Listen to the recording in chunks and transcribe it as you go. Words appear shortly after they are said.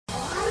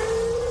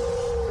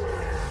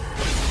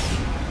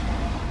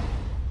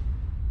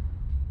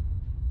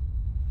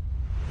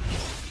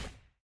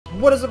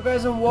What is up,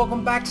 guys, and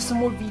welcome back to some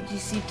more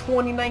VGC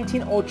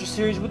 2019 Ultra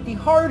Series with the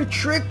Hard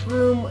Trick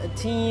Room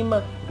team.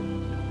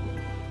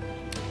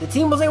 The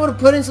team was able to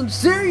put in some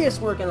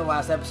serious work in the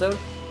last episode.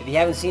 If you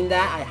haven't seen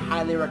that, I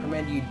highly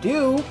recommend you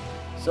do.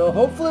 So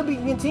hopefully we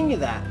can continue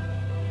that.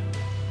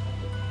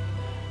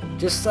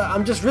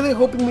 I'm just really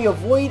hoping we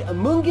avoid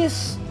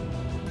Amoongus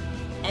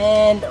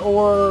and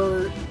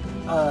or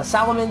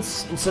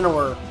Salamence and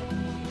Incineroar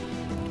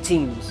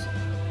teams.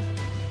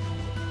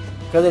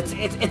 Because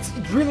it's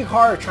really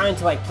hard trying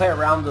to like play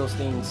around those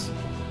things.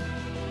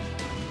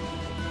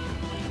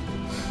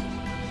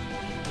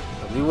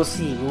 But we will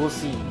see, we will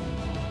see.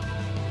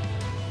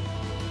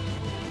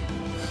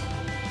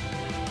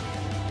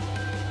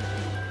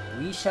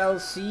 We shall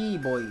see,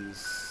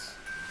 boys.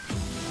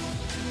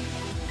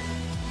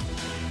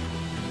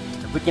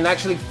 If we can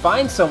actually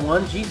find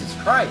someone, Jesus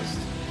Christ.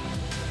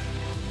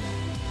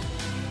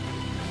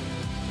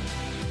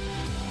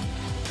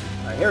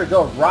 Alright, here we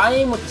go.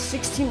 Ryan with a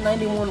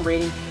 1691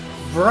 rating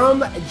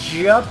from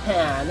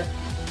Japan.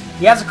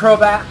 He has a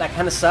Crobat, that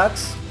kind of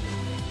sucks.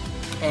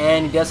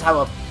 And he does have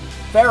a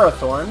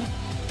Ferrothorn,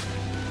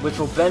 which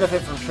will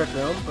benefit from Trick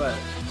Room, but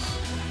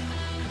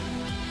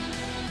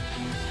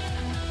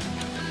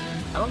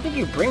I don't think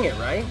you bring it,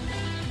 right?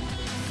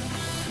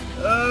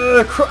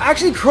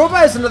 Actually,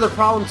 Crobat is another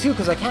problem too,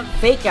 because I can't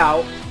Fake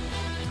Out.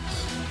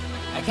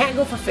 I can't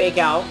go for Fake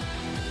Out.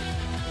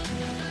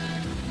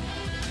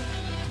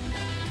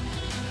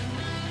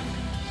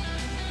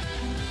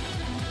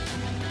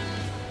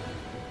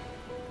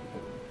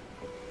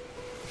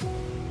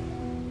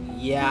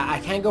 Yeah, I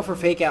can't go for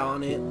Fake Out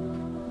on it.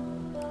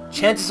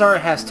 Chances are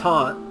it has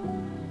Taunt.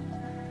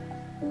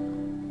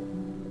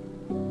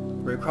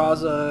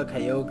 Rayquaza,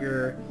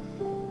 Kyogre,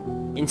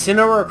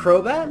 Incineroar,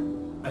 Crobat?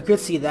 I could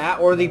see that.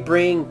 Or they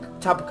bring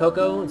Tapu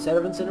Koko instead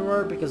of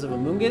Incineroar because of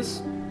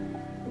Amoongus.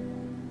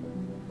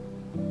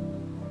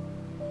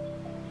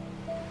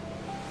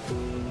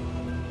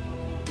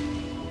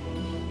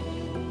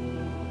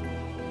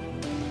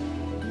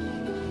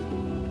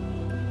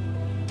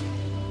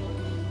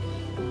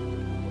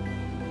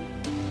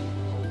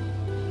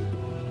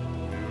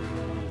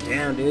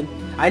 Damn, dude.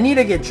 I need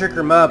to get Trick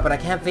Room up, but I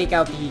can't Fake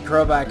Out the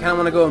Crobat. I kind of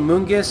want to go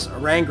Amoongus or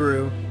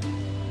Ranguru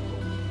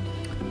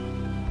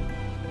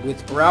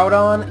with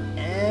Groudon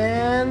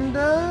and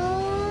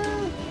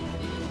I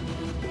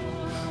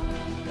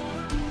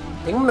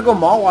think I'm gonna go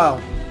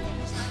Mawile.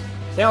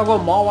 I think I'll go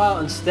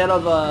Mawile instead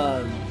of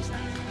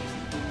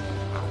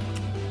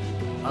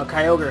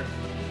Kyogre.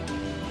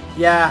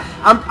 Yeah,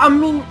 I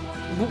mean,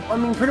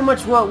 pretty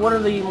much what are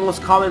the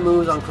most common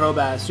moves on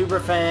Crobat? Super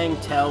Fang,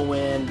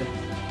 Tailwind,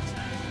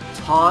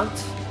 Taunt,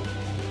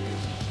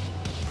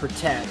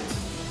 Protect.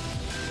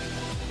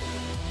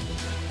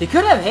 They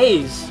could have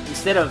Haze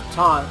instead of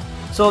Taunt.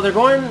 So they're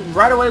going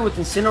right away with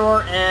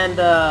Incineroar and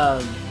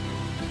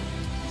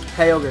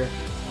Kyogre.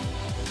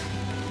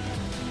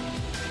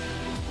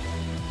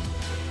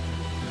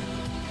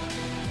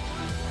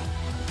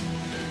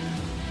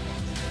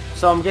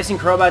 So I'm guessing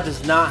Crobat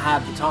does not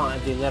have the Taunt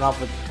if they let off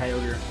with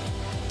Kyogre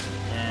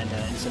and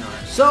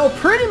Incineroar. So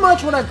pretty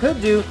much what I could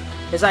do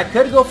is I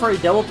could go for a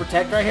double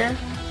Protect right here.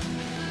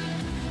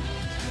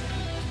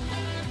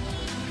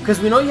 Because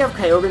we know you have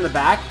Kyogre in the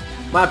back.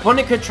 My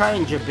opponent could try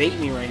and debate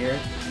me right here.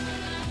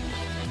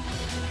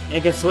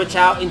 And can switch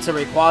out into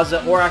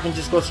Rayquaza, or I can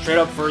just go straight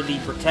up for the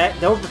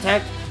Protect, double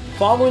Protect.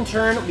 Following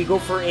turn, we go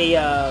for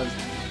a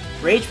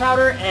Rage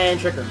Powder and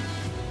Trick Room.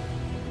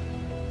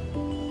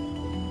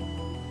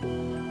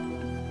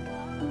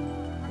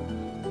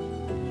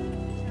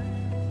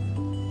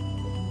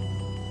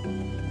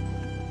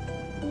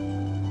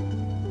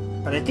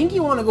 But I think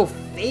you want to go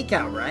Fake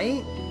Out,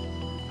 right?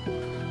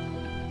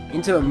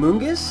 Into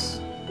Amoongus?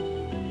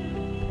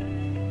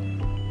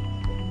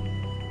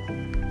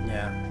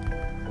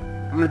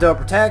 I'm gonna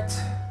double Protect.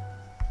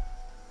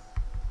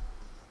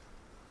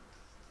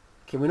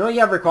 Okay, we know you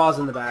have Rayquaza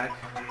in the back.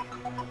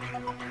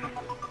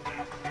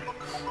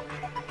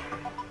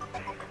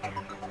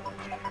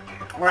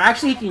 Or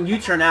actually, he can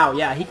U-turn out.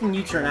 Yeah, he can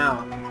U-turn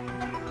out.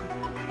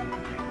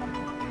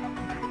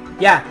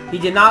 Yeah, he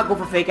did not go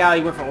for Fake Out.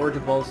 He went for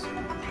Origin Pulse.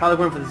 Probably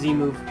went for the Z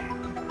move.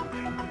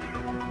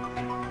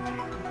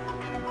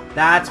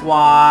 That's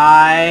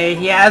why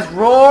he has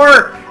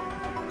Roar,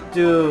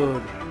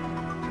 dude.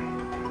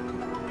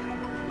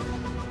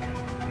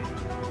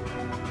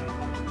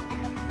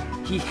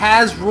 He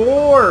has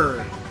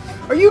Roar!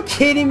 Are you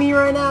kidding me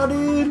right now,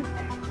 dude?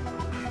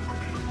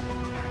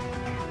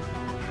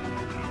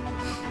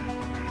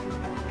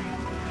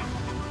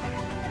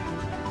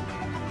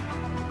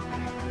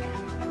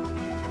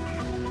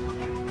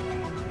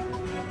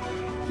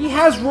 He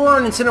has Roar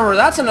and Incineroar.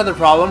 That's another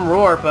problem,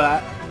 Roar,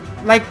 but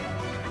like,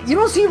 you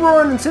don't see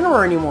Roar and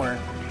Incineroar anymore.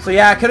 So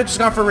yeah, I could have just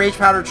gone for Rage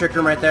Powder Trick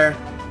Room right there.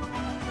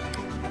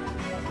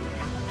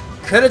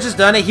 Could have just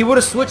done it. He would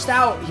have switched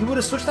out. He would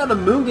have switched out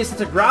Amoongus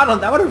into Groudon.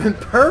 That would have been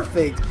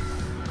perfect.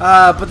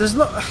 But there's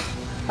no.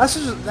 That's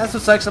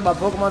what sucks about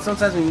Pokemon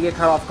sometimes when you get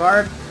caught off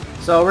guard.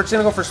 So we're just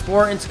gonna go for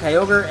Spore into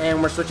Kyogre,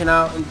 and we're switching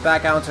out and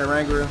back out into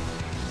Ranguru.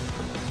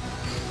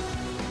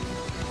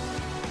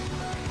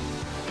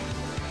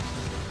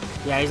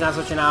 Yeah, he's not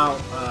switching out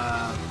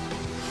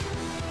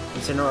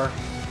Incineroar.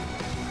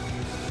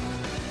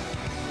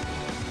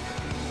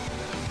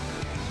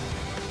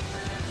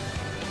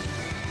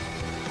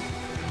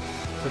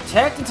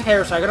 Protect into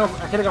KO, so I could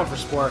have gone for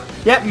Spore.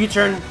 Yep,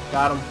 U-turn.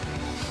 Got him.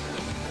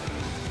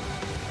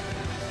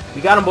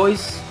 We got him,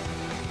 boys.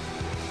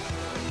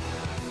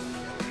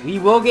 We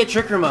will get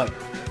Trick Room up.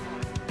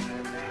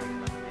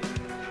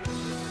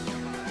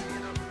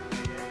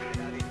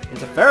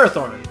 Into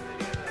Ferrothorn.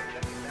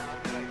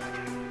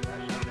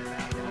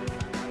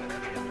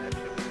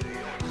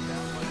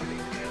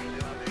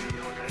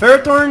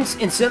 Ferrothorn,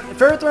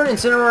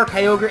 Incineroar,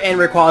 Kyogre, and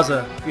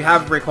Rayquaza. You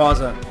have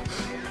Rayquaza.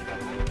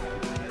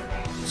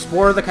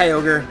 Spore the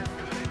Kyogre.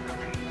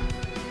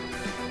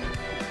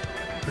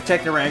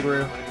 Protect the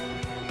Rangaroo.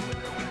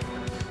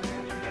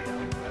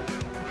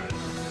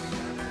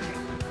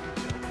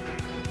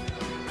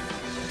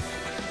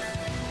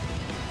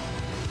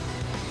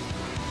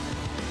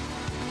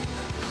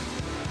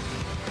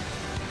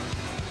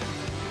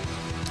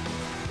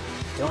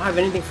 Don't have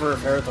anything for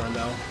Ferrothorn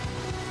though.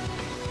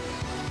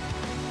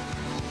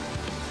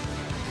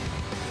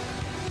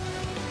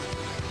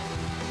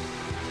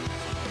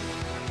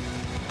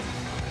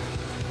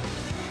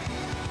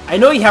 I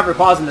know you have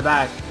Rayquaza in the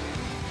back.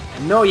 I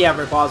know you have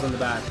Rayquaza in the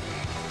back.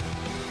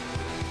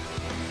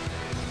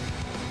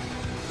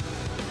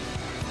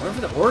 I went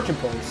for the Origin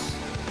Pulse.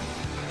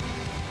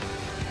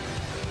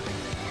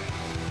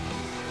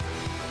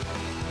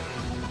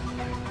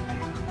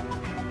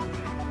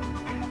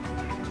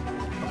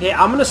 Okay,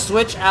 I'm gonna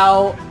switch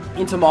out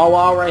into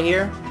Mawile right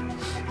here.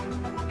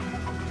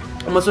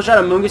 I'm gonna switch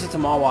out Amoonguss into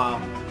Mawile.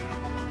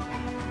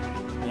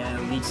 Yeah,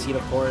 Leech Seed,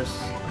 of course.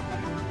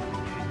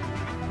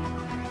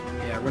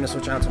 Yeah, we're gonna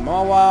switch out to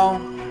Mawile.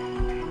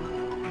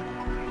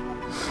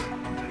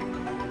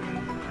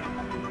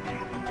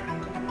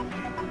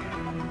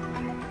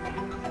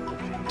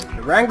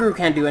 The Rangaroo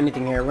can't do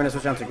anything here. We're gonna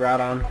switch out to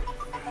Groudon.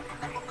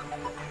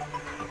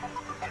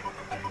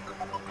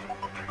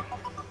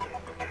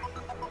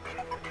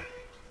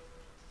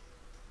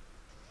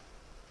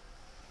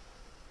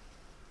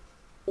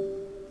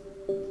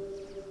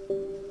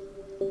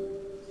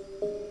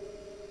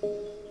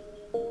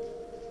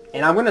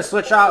 And I'm going to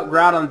switch out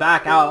Groudon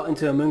back out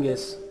into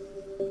Amoonguss.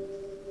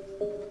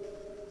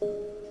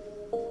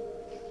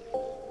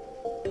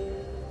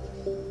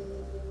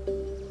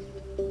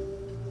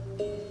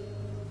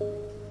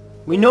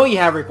 We know you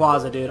have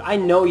Rayquaza, dude. I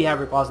know you have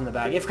Rayquaza in the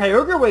bag. If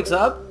Kyogre wakes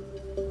up...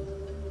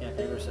 Yeah,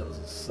 Kyogre still is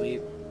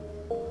asleep.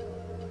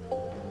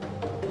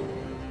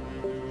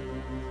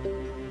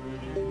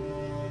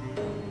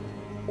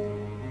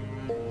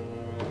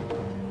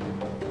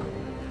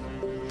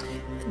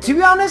 To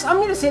be honest, I'm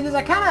gonna say this.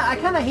 I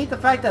kind of hate the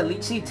fact that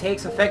Leech Seed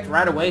takes effect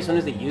right away as soon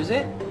as they use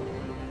it.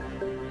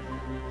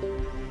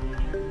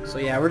 So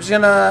yeah, we're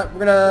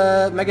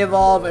gonna Mega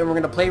Evolve and we're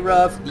gonna play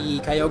rough the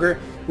Kyogre.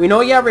 We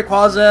know you have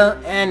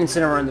Rayquaza and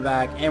Incineroar in the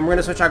back, and we're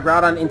gonna switch out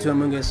Groudon into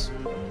Amoonguss.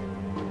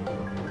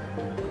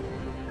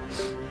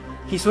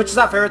 He switches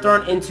out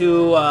Ferrothorn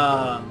into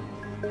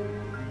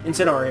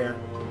Incineroar here.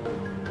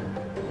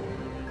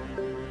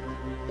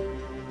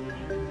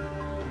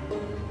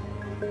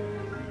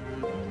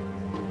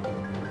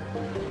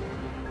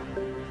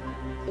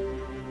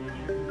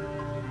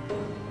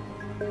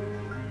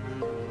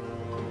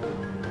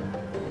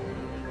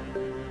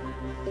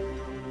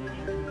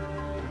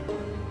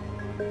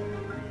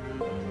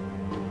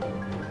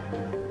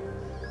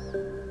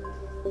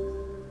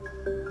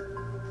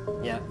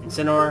 Yeah,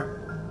 Incineroar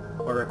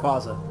or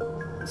Rayquaza.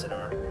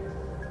 Incineroar.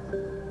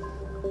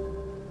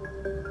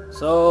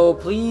 So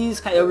please,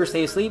 Kyogre,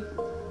 stay asleep.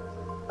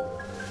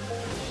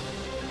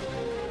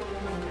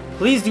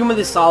 Please do me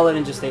this solid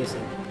and just stay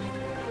asleep.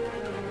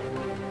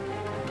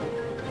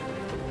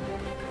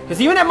 Because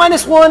even at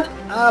 -1,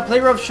 Play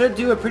Rough should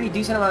do a pretty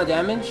decent amount of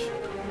damage.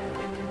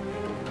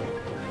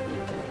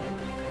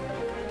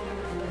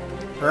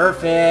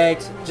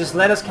 Perfect. Just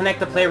let us connect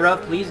the Play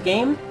Rough, please,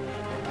 game.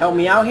 Help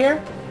me out here.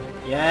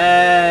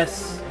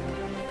 Yes.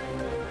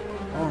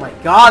 Oh my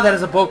god, that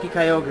is a bulky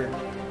Kyogre.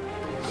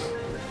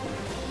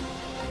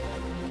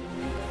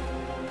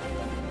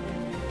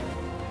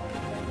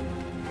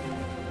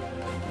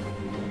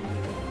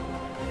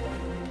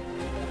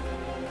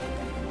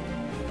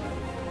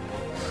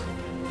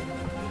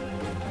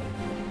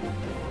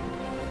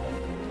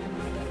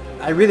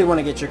 I really want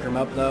to get Trick Room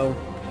up though.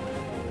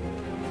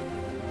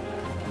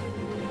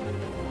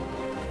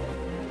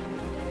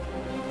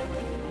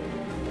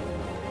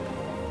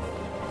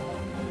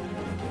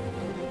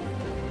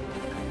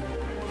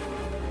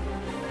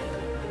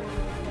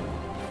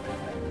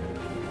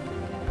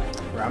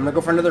 I'm gonna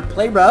go for another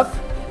Play Rough.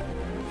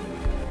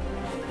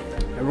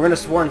 And we're gonna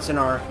Swarm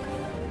Incineroar.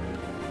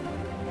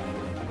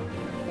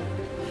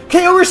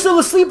 KO, we're still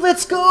asleep.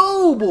 Let's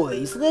go,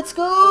 boys. Let's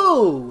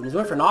go. He's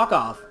going for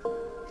knockoff.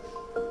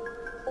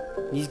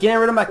 He's getting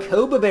rid of my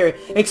Cobra Berry.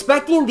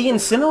 Expecting the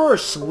Incineroar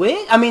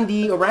switch? I mean,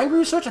 the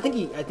Oranguru switch? I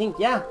think,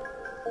 yeah.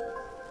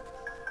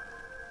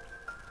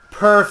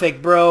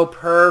 Perfect, bro.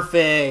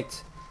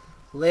 Perfect.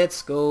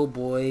 Let's go,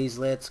 boys.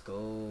 Let's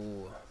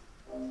go.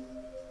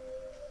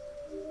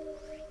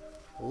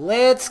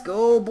 Let's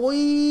go,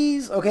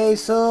 boys. Okay,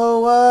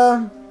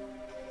 so,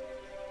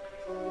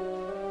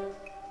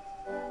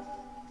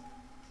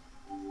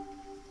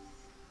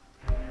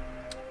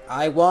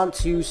 I want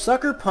to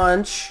Sucker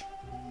Punch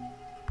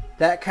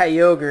that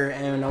Kyogre,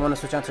 and I want to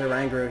switch out to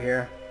Oranguru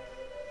here.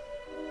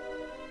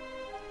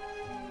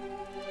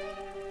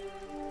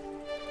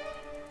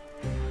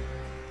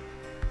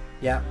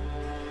 Yeah.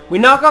 We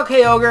knock out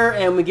Kyogre,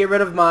 and we get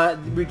rid of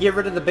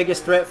the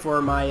biggest threat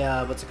for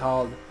my, what's it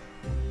called?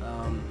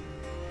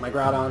 My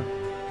Groudon.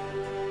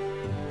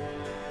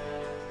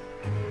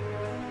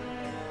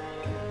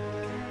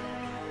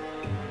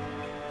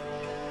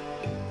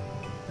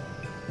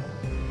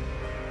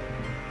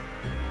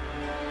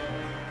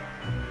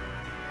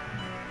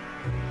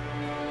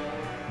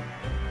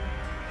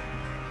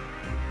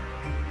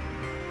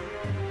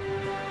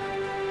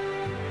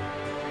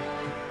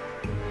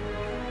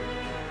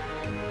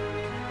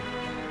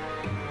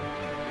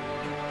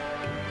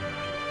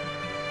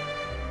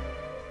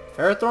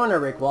 Ferrothorn or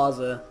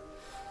Rayquaza?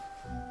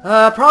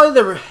 Probably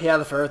the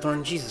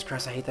Ferrothorn. Jesus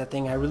Christ, I hate that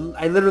thing. I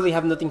literally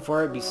have nothing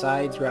for it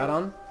besides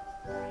Groudon.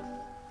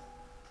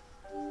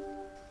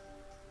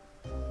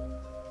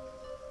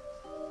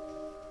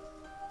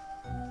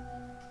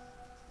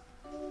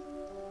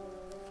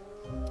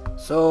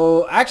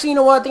 So, actually, you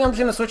know what? I think I'm just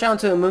going to switch out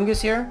into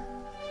Amoonguss here.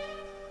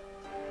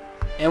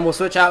 And we'll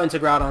switch out into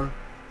Groudon.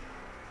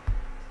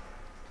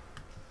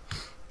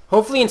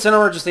 Hopefully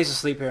Incineroar just stays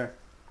asleep here.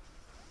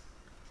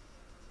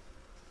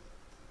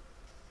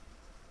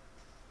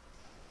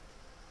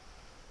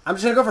 I'm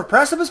just going to go for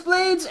Precipice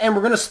Blades, and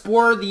we're going to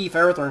Spore the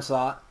Ferrothorn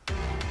slot.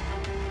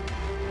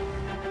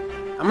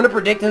 I'm going to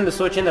predict him to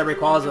switch in that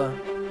Rayquaza.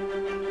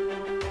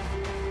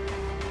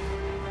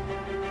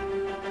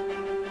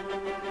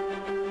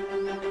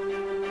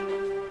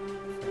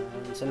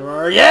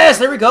 Incineroar. Yes,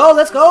 there we go.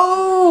 Let's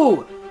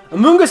go.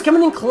 Amoonguss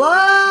coming in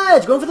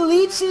clutch. Going for the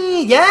lead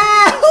seed. Yeah.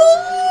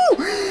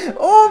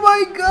 Oh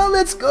my god,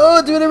 let's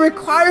go, dude. It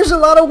requires a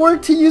lot of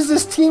work to use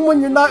this team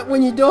when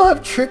you don't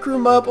have Trick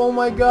Room up. Oh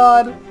my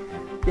god.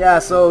 Yeah,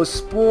 so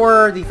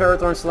Spore the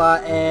Ferrothorn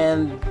slot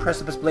and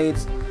Precipice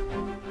Blades.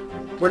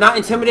 We're not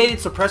intimidated,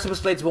 so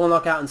Precipice Blades will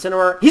knock out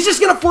Incineroar. He's just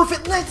gonna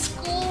forfeit. Let's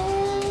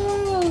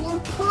go!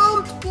 I'm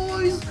pumped,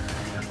 boys.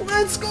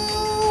 Let's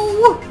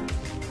go!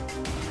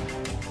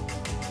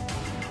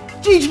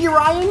 GG,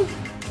 Ryan.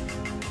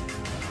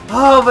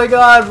 Oh my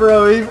god,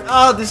 bro.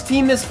 Oh, this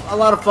team is a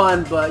lot of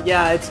fun, but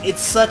yeah,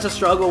 it's such a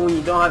struggle when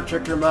you don't have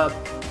Trick Room up,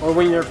 or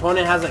when your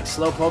opponent has like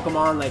slow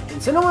Pokemon. Like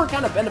Incineroar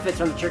kind of benefits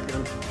from the Trick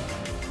Room.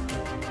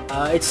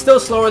 It's still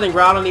slower than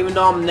Groudon, even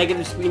though I'm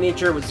negative speed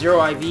nature with 0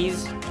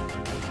 IVs.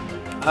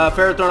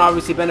 Ferrothorn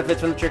obviously benefits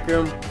from the Trick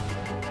Room.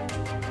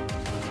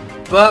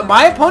 But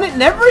my opponent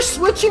never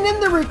switching in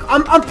the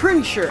I'm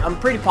pretty sure, I'm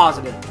pretty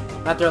positive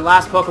that their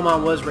last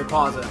Pokemon was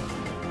Rayquaza.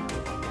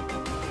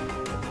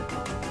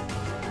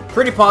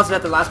 Pretty positive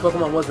that their last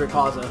Pokemon was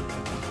Rayquaza.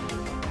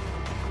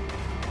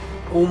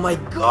 Oh my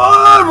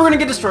god, we're gonna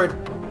get destroyed.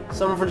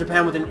 Someone from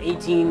Japan with an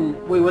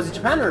 18... Wait, was it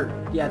Japan or...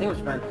 Yeah, I think it was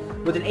Japan.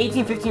 With an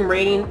 18-15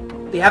 rating.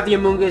 They have the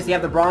Amoonguss, they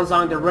have the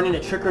Bronzong, they're running a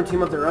Trick Room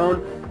team of their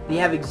own. They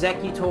have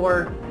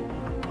Executor,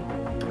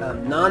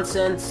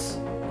 Nonsense.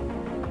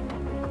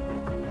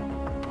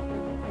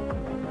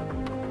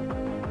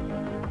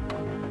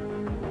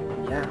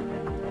 Yeah.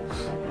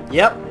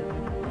 Yep.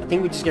 I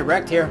think we just get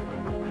wrecked here.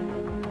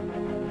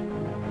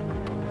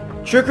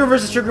 Trick Room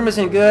versus Trick Room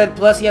isn't good,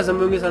 plus he has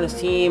Amoonguss on his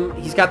team.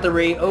 He's got the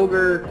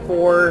Kyogre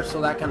core,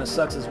 so that kind of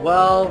sucks as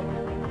well.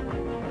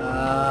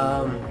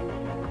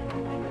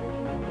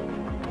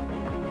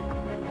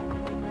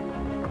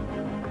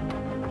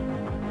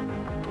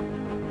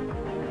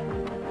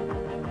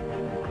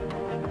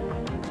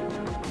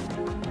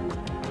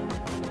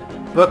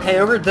 But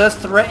Kyogre does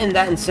threaten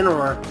that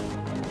Incineroar.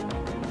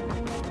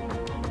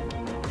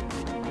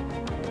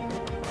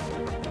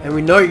 And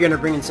we know you're going to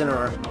bring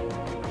Incineroar.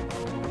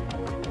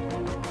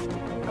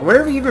 And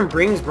whenever he even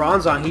brings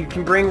Bronzong, he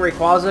can bring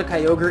Rayquaza,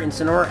 Kyogre,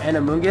 Incineroar, and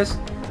Amoonguss.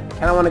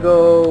 Kind of want to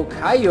go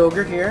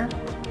Kyogre here.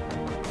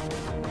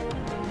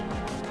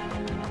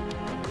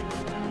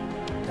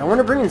 I want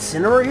to bring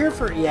Incineroar here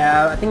for...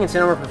 Yeah, I think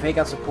Incineroar for fake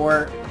out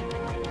support.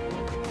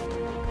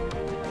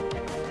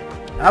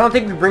 I don't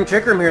think we bring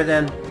Trick Room here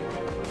then.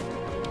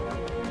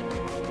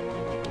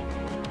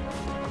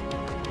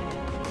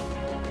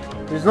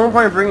 There's no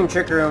point in bringing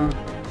Trick Room.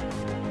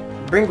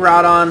 Bring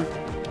Groudon.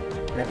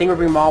 And I think we'll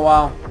bring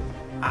Mawile.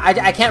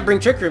 I can't bring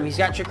Trick Room. He's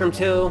got Trick Room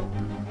too.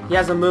 He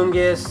has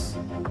Amoonguss.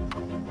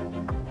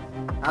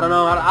 I don't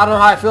know. I don't know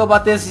how I feel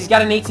about this. He's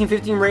got an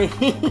 18-15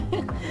 rating.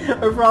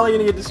 We're probably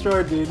going to get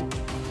destroyed, dude.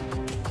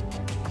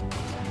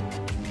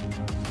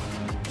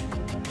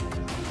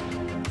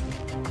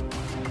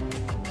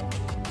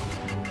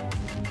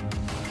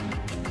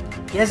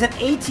 He has an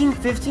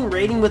 18-15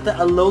 rating with the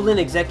Alolan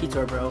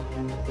Executor, bro.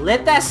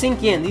 Let that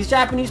sink in. These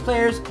Japanese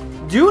players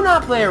do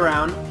not play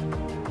around.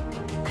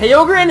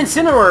 Kyogre and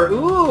Incineroar.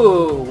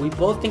 Ooh, we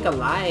both think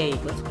alike.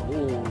 Let's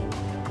go.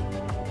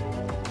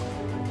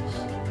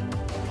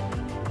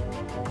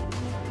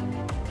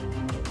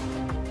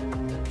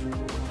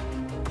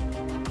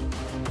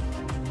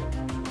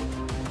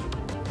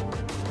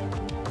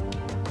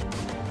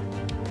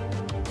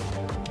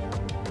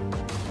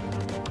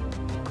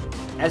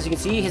 As you can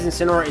see, his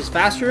Incineroar is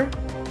faster.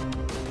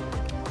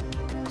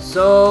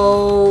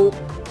 So,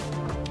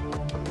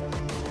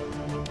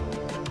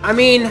 I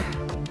mean,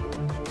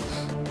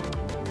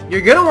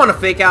 you're gonna want to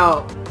fake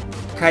out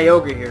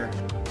Kyogre here.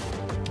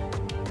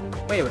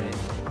 Wait a minute.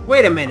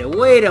 Wait a minute.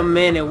 Wait a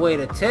minute. Wait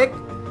a tick.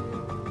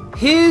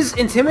 His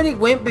Intimidate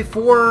went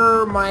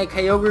before my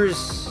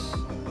Kyogre's...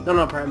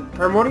 No,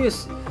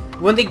 Primordius...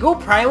 When they go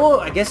Primal,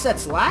 I guess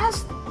that's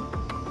last?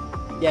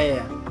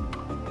 Yeah.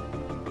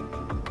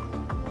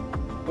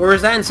 Or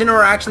is that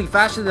Incineroar actually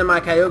faster than my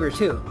Kyogre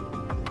too?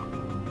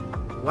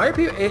 Why are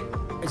people...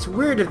 It's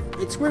weird.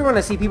 It's weird when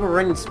I see people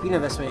running speed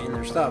investment in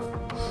their stuff.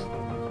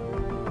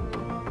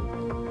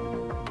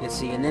 Let's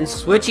see. And then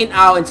switching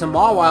out into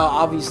Mawile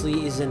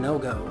obviously is a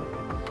no-go.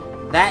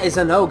 That is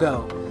a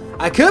no-go.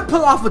 I could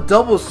pull off a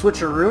double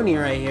switcheroonie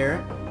right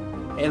here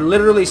and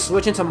literally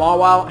switch into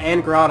Mawile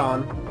and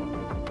Groudon.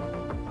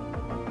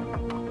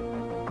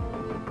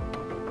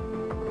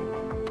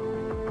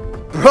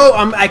 Bro,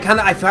 I kind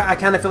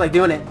of feel like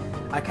doing it.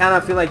 I kind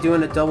of feel like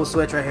doing a double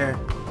switch right here.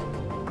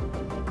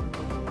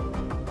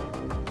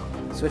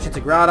 Switch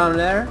into Groudon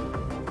there.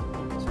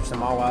 Switch to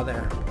Mawile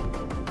there.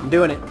 I'm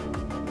doing it.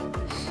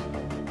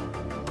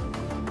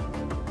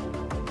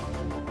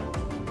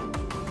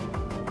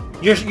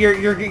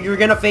 You're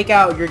gonna fake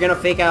out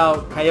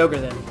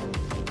Kyogre then.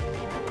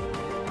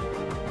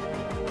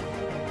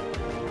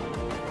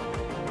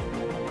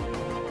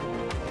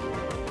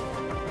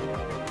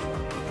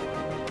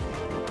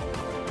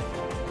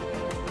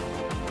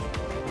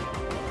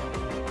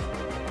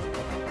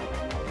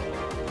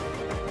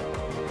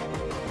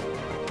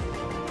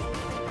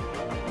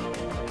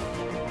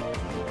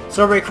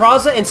 So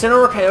Rayquaza,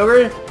 Incineroar,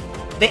 Kyogre,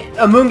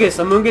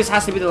 Amoonguss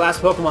has to be the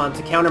last Pokemon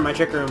to counter my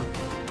Trick Room.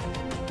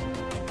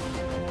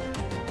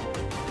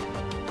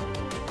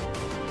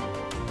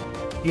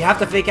 You have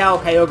to fake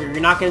out Kyogre. You're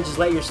not gonna just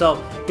let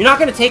yourself... You're not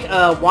gonna take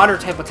a water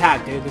type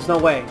attack, dude. There's no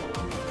way.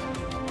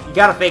 You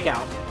gotta fake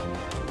out.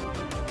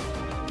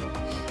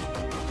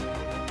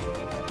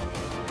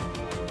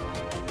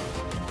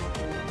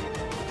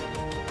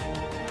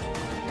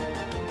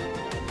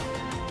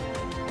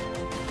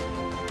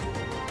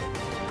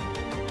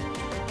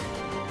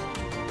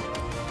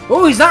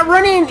 Oh, he's not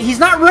running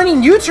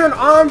U-turn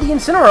on the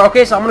Incineroar.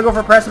 Okay, so I'm gonna go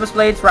for Precipice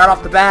Blades right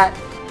off the bat.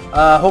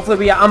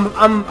 Hopefully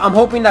I'm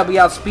hoping that we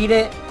outspeed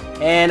it,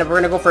 and we're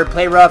gonna go for a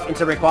Play Rough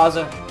into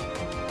Rayquaza.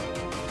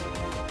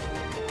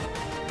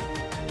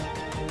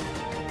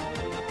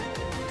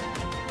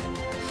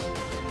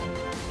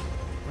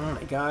 Oh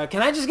my god,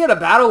 can I just get a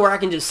battle where I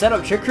can just set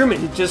up Trick Room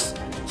and just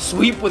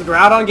sweep with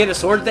Groudon, get a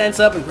Sword Dance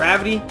up and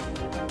Gravity?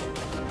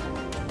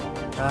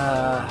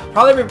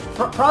 Probably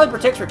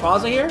protects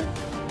Rayquaza here.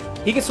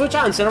 He can switch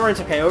out Incineroar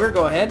into Kyogre.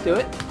 Go ahead, do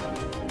it.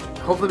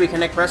 Hopefully we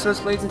connect Precipice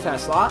Blades into that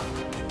slot.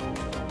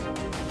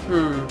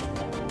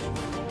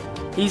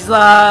 He's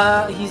not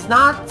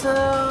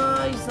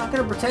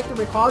gonna protect the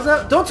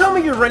Rayquaza. Don't tell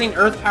me you're running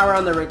Earth Power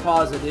on the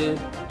Rayquaza, dude.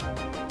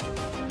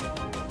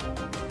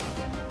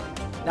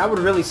 That would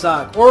really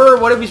suck. Or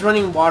what if he's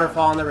running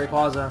Waterfall on the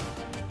Rayquaza?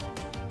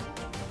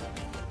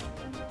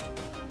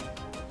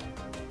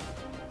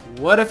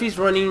 What if he's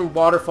running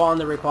Waterfall on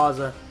the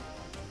Rayquaza?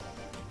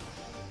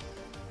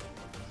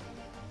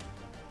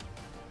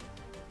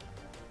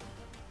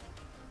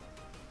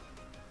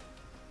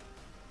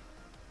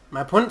 My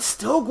opponent's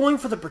still going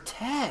for the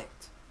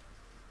Protect.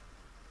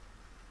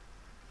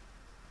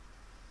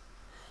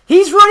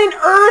 He's running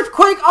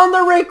Earthquake on the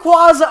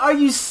Rayquaza. Are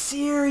you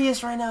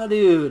serious right now,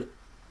 dude?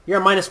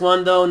 You're a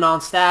 -1 though,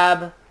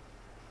 non-stab.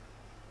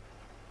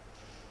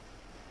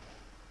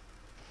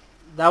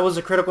 That was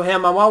a critical hit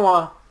on my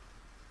Mawile.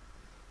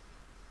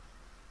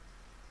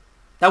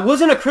 That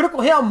wasn't a critical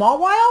hit on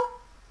Mawile?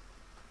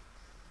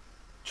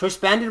 Choice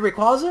Banded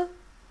Rayquaza?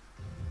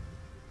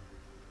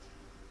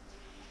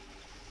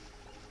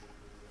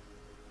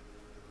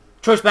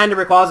 Choice Banded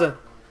Rayquaza.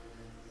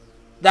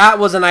 That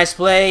was a nice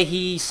play.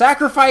 He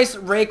sacrificed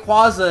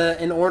Rayquaza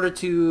in order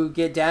to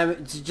get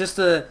damage, just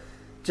to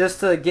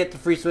get the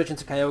free switch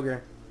into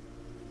Kyogre.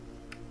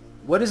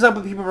 What is up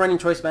with people running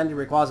Choice Banded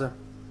Rayquaza?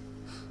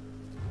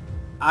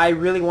 I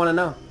really want to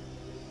know.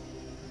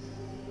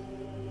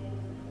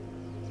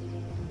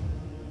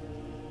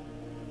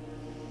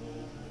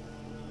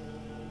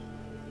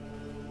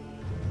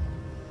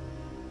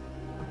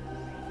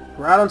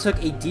 Groudon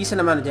took a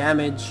decent amount of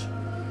damage.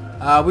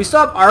 We still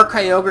have our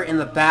Kyogre in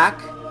the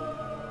back.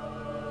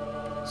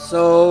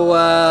 So,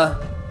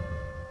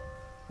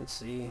 let's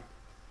see.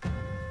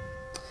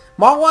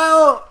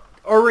 Mawile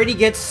already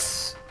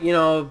gets, you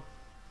know,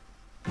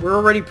 we're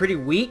already pretty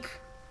weak.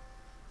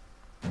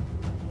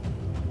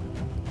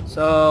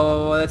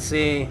 So, let's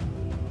see.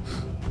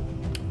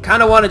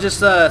 Kind of want to just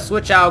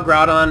switch out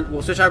Groudon.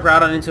 We'll switch out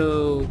Groudon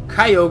into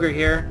Kyogre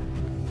here.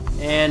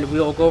 And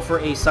we'll go for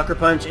a Sucker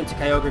Punch into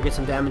Kyogre, get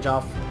some damage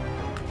off.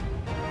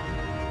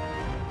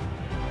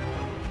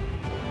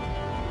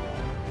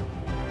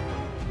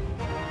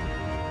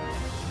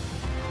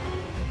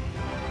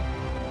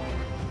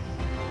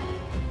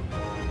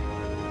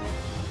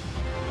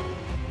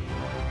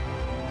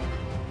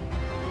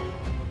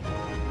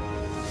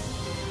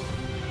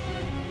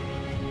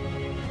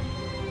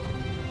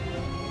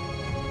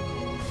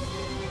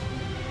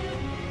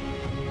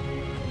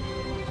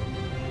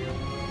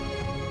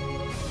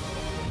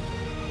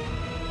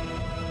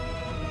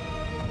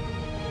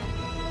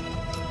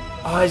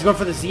 Oh, he's going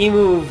for the Z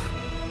move.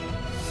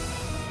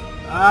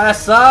 That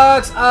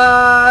sucks.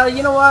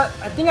 You know what?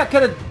 I think I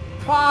could have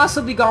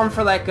possibly gone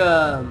for like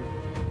a...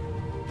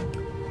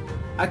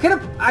 I could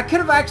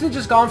have actually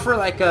just gone for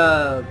like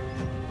a...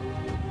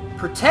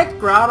 Protect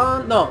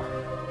Groudon? No.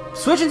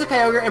 Switch into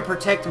Kyogre and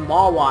protect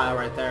Mawile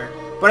right there.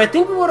 But I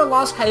think we would have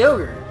lost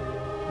Kyogre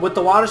with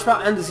the Water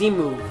Spout and the Z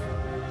move.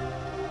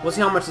 We'll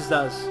see how much this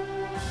does.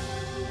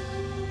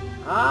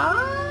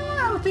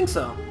 I don't think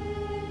so.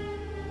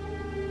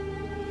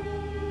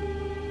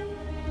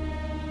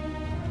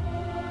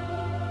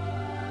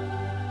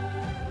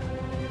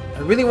 I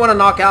really want to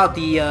knock out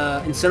the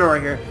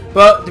Incineroar here.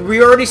 But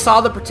we already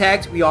saw the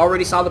Protect.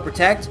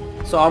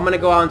 So I'm going to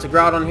go out into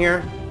Groudon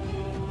here.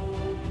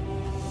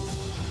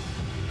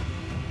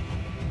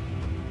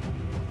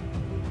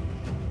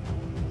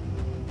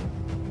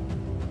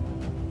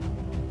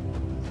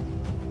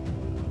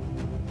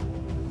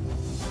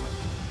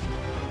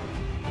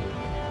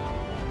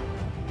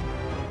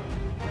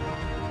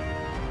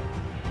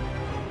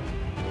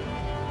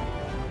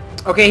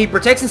 Okay, he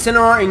protects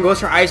Incineroar and goes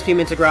for Ice Beam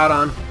into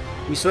Groudon.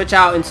 We switch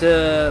out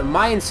into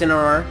my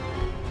Incineroar.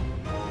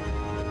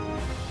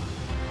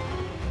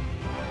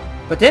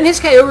 But then his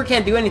Kyogre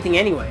can't do anything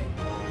anyway.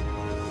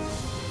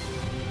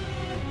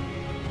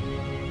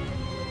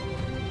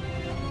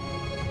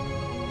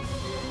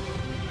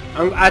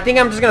 I think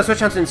I'm just going to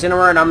switch on to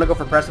Incineroar and I'm going to go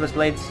for Precipice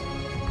Blades.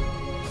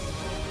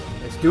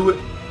 Let's do it.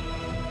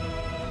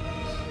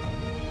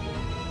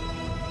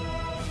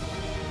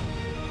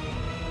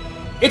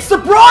 It's the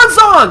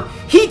Bronzong!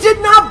 He did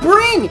not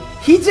bring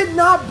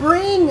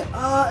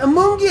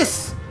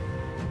Amoonguss.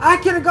 I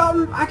could have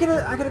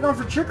gone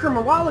for Trick Room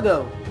a while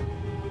ago.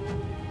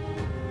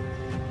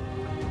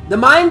 The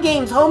mind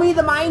games, homie,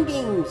 the mind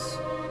games.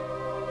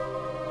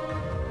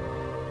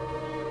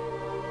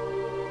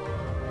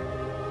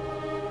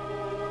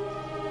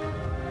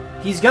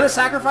 He's gonna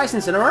sacrifice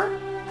Incineroar?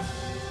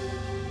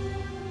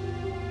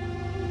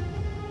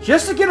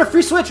 Just to get a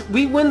free switch,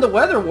 we win the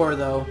Weather War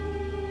though.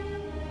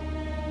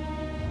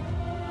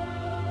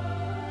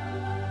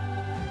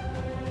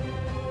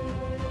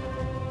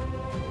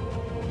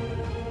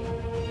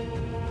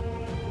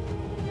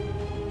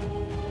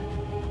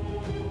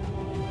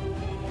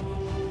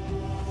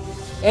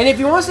 And if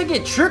he wants to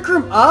get Trick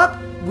Room up,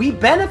 we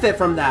benefit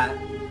from that.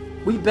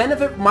 My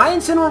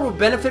Incineroar will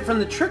benefit from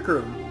the Trick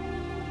Room.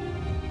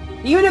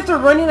 Even if they're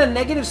running a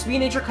negative Speed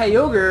Nature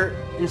Kyogre,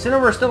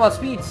 Incineroar still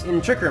outspeeds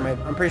in Trick Room,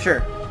 I'm pretty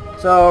sure.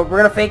 So we're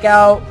going to fake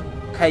out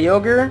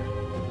Kyogre.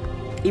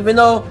 Even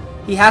though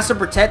he has to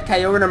protect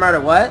Kyogre no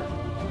matter what.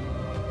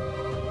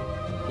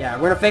 Yeah,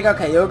 we're going to fake out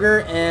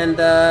Kyogre and...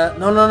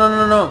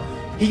 No.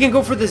 He can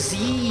go for the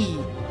Z.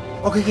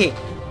 Okay.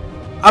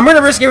 I'm going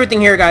to risk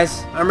everything here,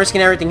 guys. I'm risking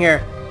everything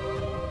here.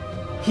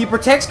 He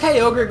protects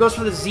Kyogre, goes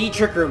for the Z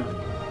Trick Room.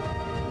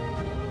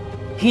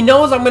 He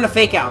knows I'm going to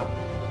fake out.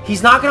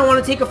 He's not going to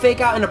want to take a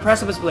fake out into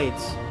Precipice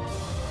Blades.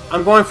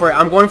 I'm going for it.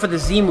 I'm going for the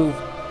Z move.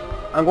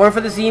 I'm going for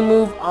the Z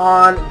move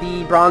on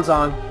the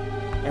Bronzong.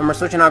 And we're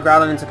switching out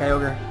Groudon into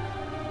Kyogre.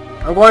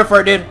 I'm going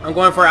for it, dude. I'm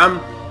going for it. I'm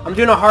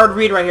doing a hard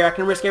read right here. I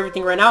can risk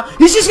everything right now.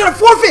 He's just going to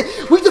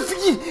forfeit! We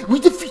defeated an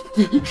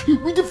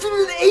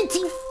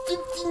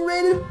 18-15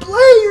 rated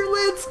player.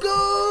 Let's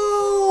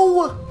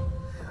go!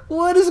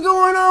 What is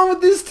going on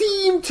with this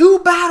team? Two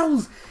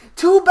battles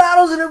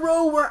in a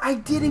row where I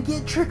didn't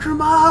get Trick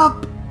Room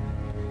up.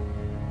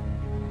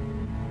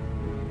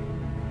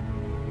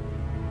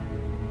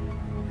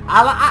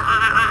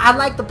 I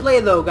like the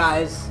play though,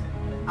 guys.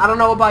 I don't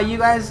know about you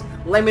guys.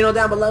 Let me know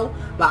down below.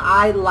 But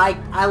I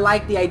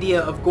like the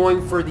idea of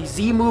going for the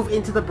Z move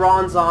into the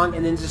Bronzong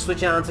and then just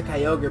switching on to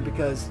Kyogre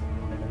because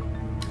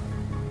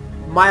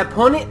my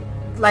opponent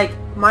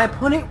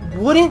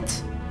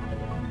wouldn't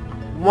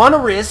want to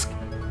risk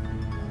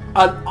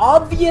an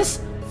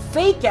obvious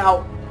fake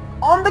out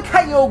on the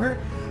Kyogre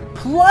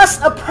plus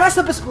a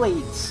Precipice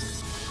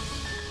Blades.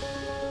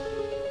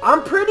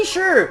 I'm pretty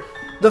sure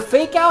the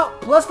fake out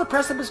plus the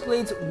Precipice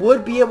Blades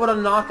would be able to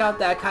knock out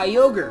that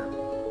Kyogre.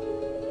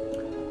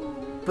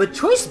 But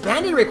Choice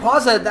Banded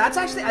Rayquaza, that's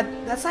actually, I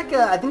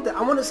think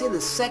I want to say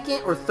the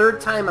second or third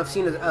time I've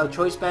seen a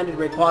Choice Banded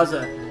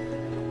Rayquaza.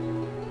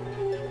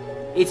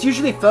 It's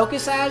usually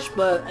Focus Sash,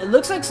 but it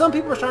looks like some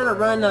people are trying to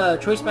run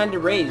Choice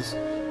Banded Rays.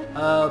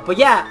 But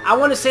yeah, I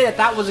want to say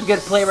that was a good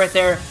play right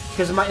there,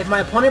 because if my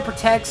opponent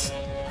protects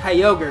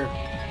Kyogre,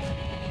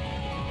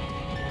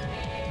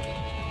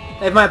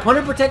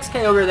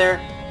 there,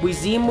 we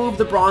Z move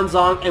the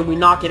Bronzong and we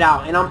knock it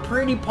out. And I'm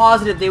pretty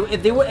positive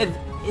if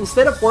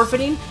instead of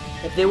forfeiting,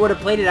 if they would have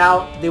played it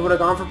out, they would have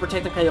gone for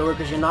protecting Kyogre,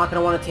 because you're not going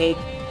to want to take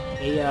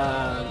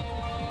a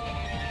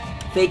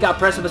fake out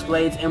Precipice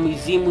Blades and we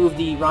Z move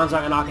the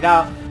Bronzong and knock it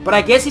out. But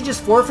I guess he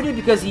just forfeited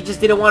because he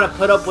just didn't want to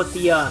put up with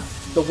the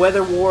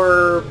Weather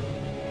War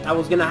that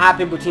was going to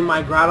happen between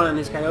my Groudon and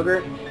his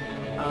Kyogre.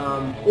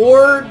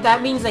 Or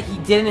that means that he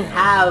didn't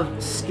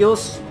have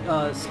skills.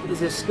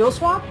 Is it skill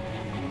swap?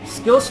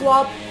 Skill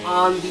swap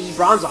on the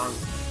Bronzong.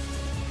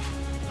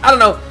 I don't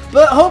know.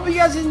 But hope you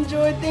guys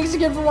enjoyed. Thanks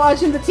again for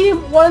watching. The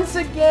team once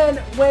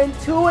again went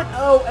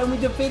 2-0, and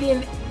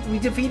we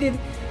defeated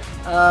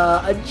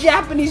a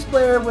Japanese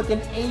player with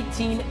an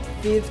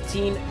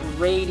 18-15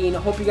 rating.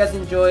 Hope you guys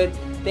enjoyed.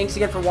 Thanks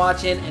again for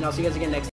watching, and I'll see you guys again next time.